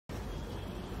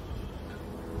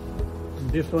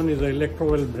This one is an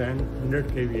ELECTROWELD brand 100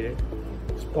 kVA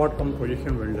spot cum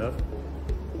position welder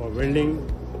for welding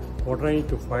 1/4 inch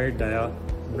to 5 dia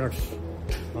nuts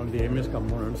on the MS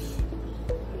components.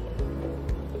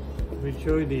 We'll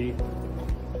show you the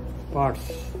parts.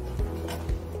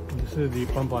 This is the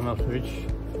pump on off switch.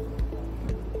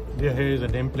 Here is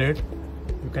a template.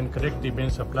 You can correct the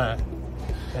main supply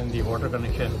and the water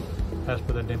connection as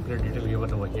per the template detail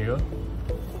given over here.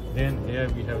 Then here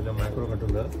we have the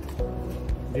microcontroller.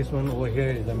 This one over here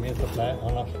is the main supply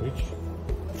on off switch.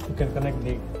 You can connect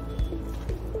the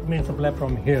main supply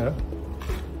from here.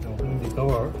 Opening the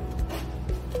cover.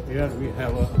 Here we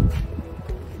have a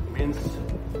mains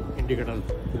indicator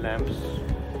lamps.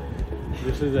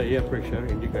 This is the air pressure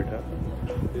indicator.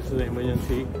 This is the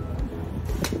emergency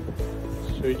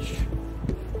switch.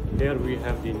 Here we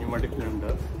have the pneumatic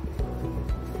cylinder.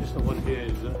 This one here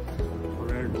is the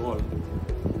red wall.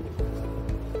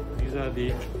 These are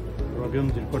the rhodium,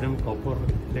 zirconium, copper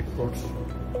electrodes,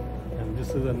 and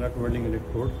this is a nut welding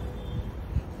electrode.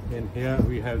 Then here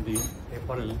we have the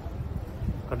apparel.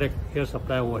 Connect air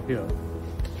supply over here.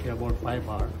 Here about 5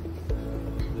 bar.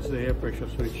 This is the air pressure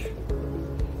switch.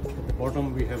 At the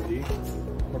bottom we have the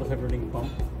water separating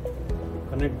pump.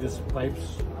 Connect these pipes,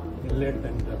 inlet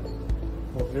and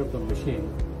outlet of the machine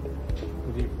to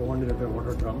the 400 liter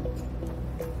water drum.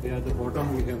 Here at the bottom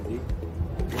we have the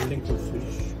welding push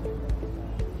switch.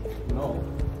 Now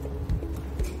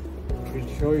we'll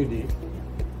show you the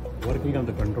working of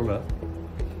the controller.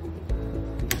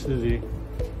 This is the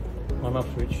on-off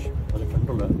switch for the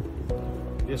controller.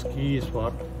 This key is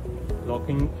for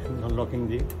locking and unlocking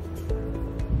the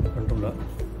controller.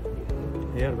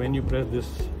 Here when you press this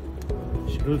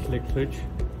schedule select switch,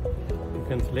 you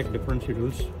can select different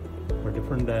schedules for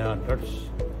different nuts.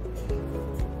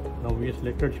 Now we have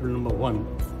selected schedule number 1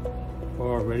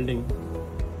 for welding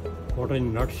 1/4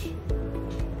 inch nuts.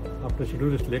 After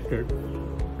schedule is selected,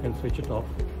 you can switch it off.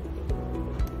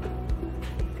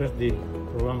 Press the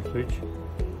program switch.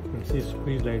 You will see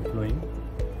squeeze light flowing.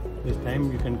 This time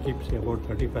you can keep say about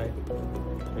 35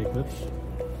 cycles.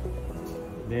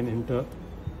 Then enter,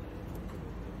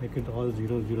 make it all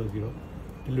 0, 0, 0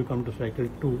 till you come to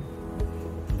cycle 2.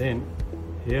 Then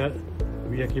here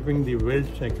we are keeping the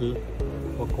weld cycle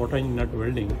for 1/4 inch nut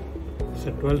welding. It's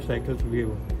a 12 cycles we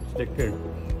have selected.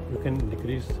 You can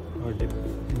decrease or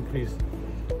increase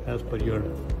as per your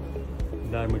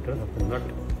diameter of the nut.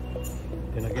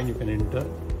 Then again you can enter.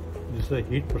 This is a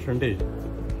heat percentage,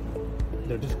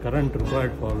 that is current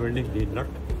required for welding the nut.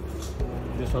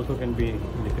 This also can be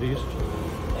decreased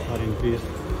or increased.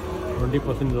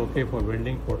 20% is okay for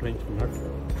welding 1/4 inch nut.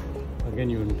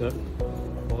 Again you enter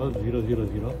all 0, 0,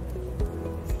 0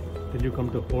 till you come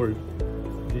to hold.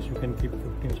 This you can keep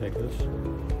 15 cycles.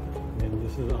 And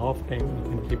this is off time, you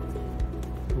can keep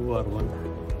 2 or 1.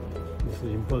 This is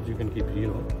impulse, you can keep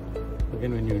 0.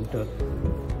 Again when you enter,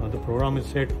 now the program is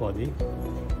set for the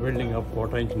welding of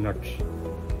 1/4 inch nuts.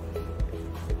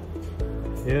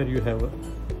 Here you have a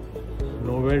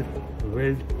no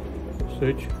weld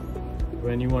switch.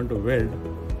 When you want to weld,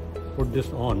 put this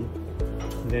on,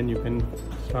 then you can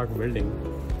start welding.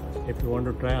 If you want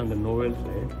to try on the no weld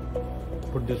side,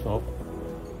 put this off,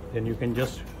 then you can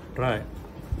just try,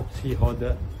 see how the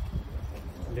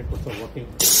electrodes are working.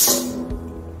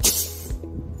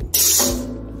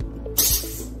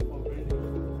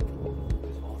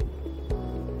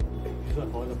 These are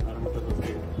how the parameters are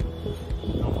set.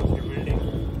 Now for the welding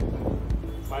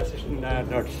 5/16 dia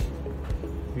nuts,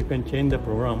 you can change the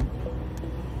program.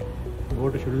 Go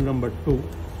to schedule number 2,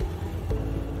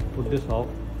 put this off,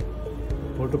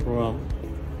 go to program,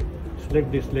 select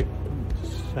the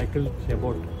cycle, say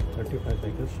about 35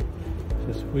 cycles.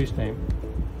 So squeeze time,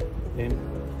 then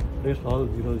press all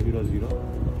 0, 0, 0.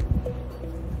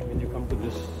 When you come to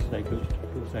this cycle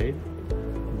to side,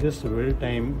 this weld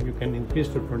time you can increase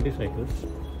to 20 cycles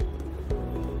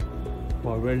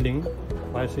for welding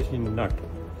 5/16 nut.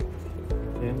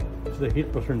 Then this is the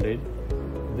heat percentage.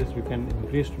 This you can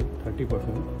increase to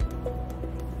 30%.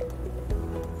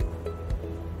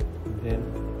 Then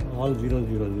all 0,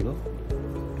 0, 0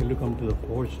 till you come to the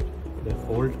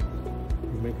fold.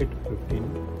 You make it 15.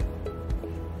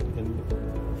 Then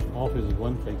off is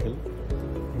 1 cycle.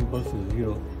 Impulse is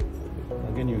 0.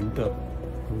 Again you enter.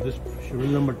 From this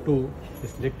schedule number 2 is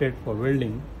selected for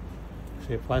welding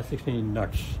say 5/16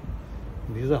 nuts.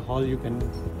 These are how you can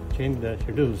change the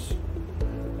schedules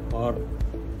for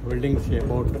welding say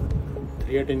about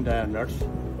 3/8 inch dia nuts.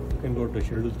 You can go to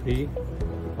schedule 3.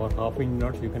 For 1/2 inch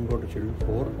nuts you can go to schedule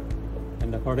 4, and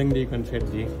accordingly you can set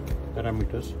the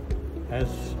parameters as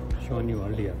shown you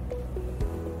earlier.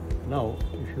 Now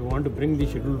if you want to bring the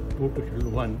schedule 2 to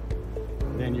schedule 1,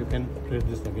 Then you can press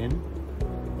this again,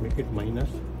 make it minus.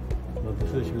 Now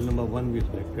this is schedule number 1 we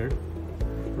selected.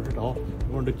 Put it off.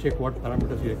 You want to check what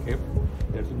parameters you have kept.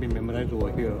 That will be memorized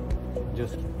over here.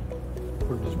 Just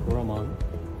put this program on.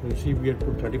 You will see we have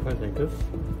put 35 cycles.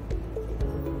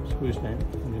 Squeeze time,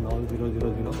 and then all 0,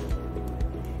 0, 0.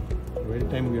 Weld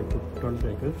time we have put 20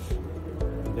 cycles.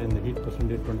 Then the heat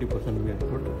percentage 20% we have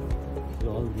put. So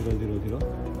all 0, 0, 0.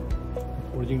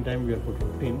 Forging time we have put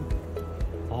 15.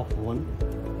 Off 1.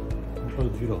 Total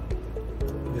 0.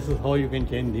 This is how you can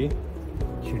change the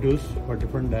schedules for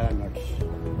different dia nuts.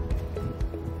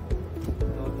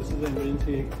 Now this is the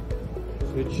emergency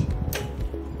switch.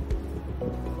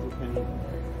 You can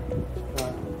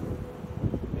start,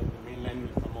 then the main line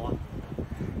will come on.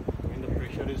 When the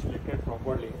pressure is selected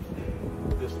properly,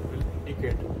 this will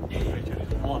indicate the pressure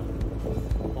is on.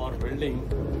 For welding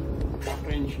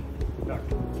 4-inch nut,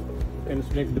 you can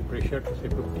select the pressure to say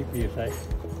 50 psi.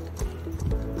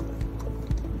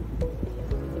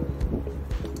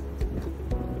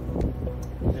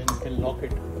 Lock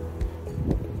it.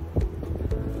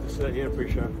 This is the air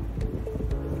pressure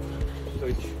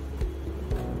switch.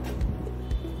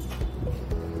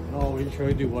 Now we'll show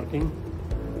you the working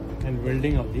and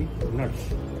welding of the nuts.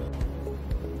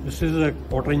 This is a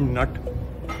 1/4-inch nut.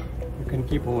 You can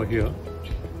keep over here.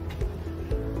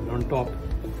 And on top,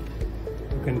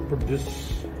 you can put this.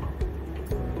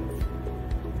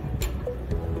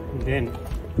 Then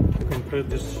you can press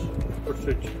this foot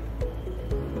switch.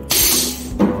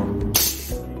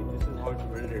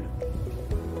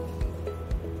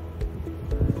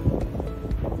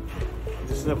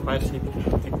 This is a 5C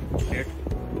thick plate.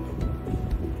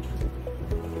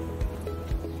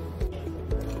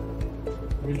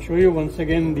 We'll show you once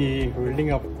again the welding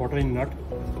of 1/4-inch nut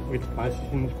with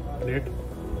 5C plate.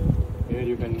 Here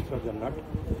you can insert the nut.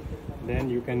 Then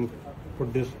you can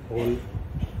put this hole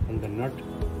on the nut.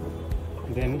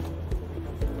 Then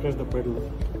press the pedal.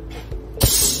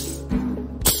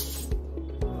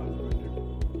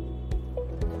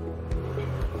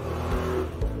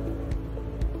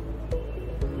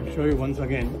 Show you once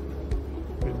again.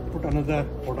 We'll put another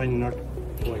 1/4-inch nut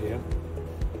over here.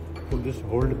 Put this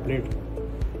hold plate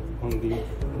on the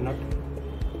nut,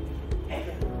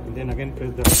 and then again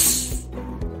press the. This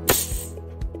is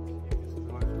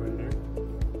how it's welded.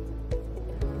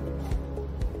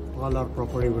 All are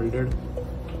properly welded.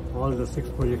 All the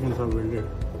 6 projections are welded.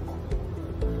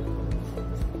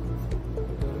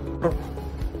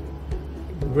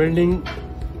 Welding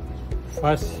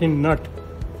 5C nut.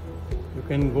 You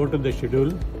can go to the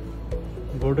schedule,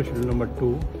 go to schedule number 2,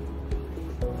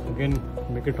 again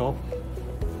make it off,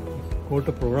 go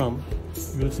to program.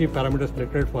 You will see parameters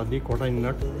selected for the 1/4-inch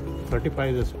nut.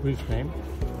 35 is the squeeze time,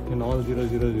 and all 0,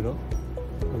 0, 0.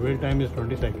 The weld time is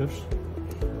 20 cycles,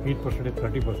 heat percentage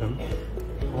 30%,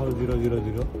 all 0, 0,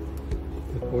 0.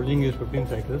 The forging is 15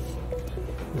 cycles.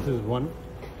 This is 1,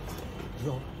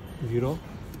 0.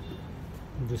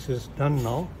 This is done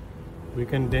now. We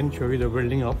can then show you the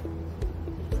welding of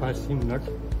 5C nut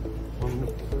on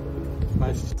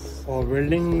 5C. For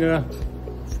welding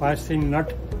 5C nut,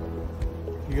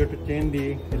 you have to change the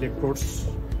electrodes.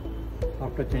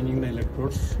 After changing the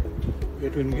electrodes, you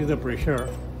have to increase the pressure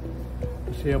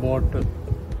to say about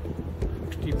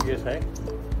 60 psi.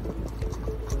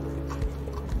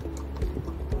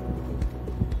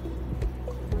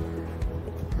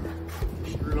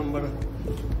 Schedule number,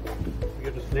 you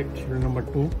have to select schedule number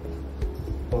 2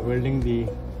 for welding the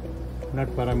nut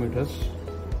parameters.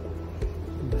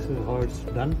 This is how it's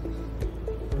done.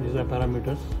 These are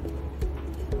parameters.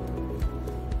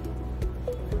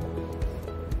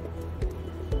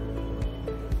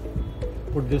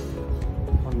 Put this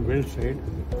on weld side.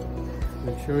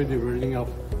 We'll show you the welding of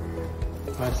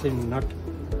 5C nut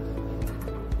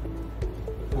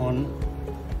on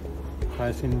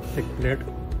 5C thick plate.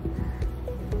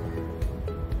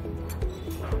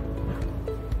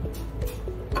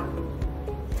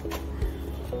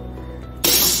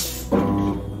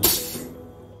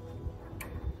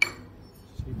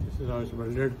 Is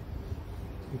welded.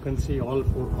 You can see all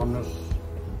 4 corners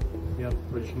here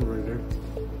precision welded.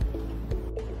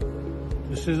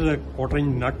 This is a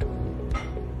 1/4-inch nut.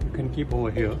 You can keep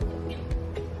over here,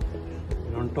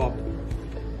 and on top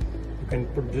you can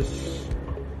put this.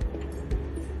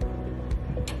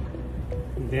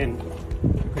 Then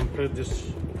you can press this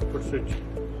foot switch.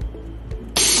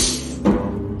 This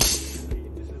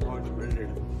is how it's welded.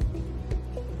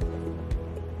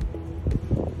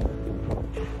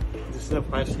 This is a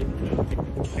 5C thick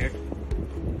plate.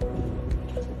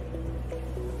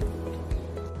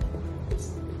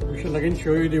 We shall again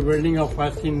show you the welding of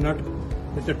 5C nut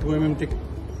with a 2 mm thick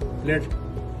plate.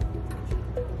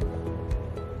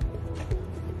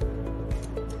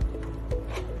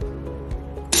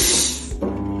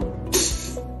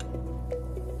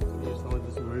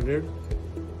 welded.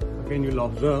 Again, you will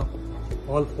observe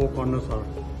all four corners are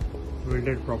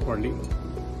welded properly.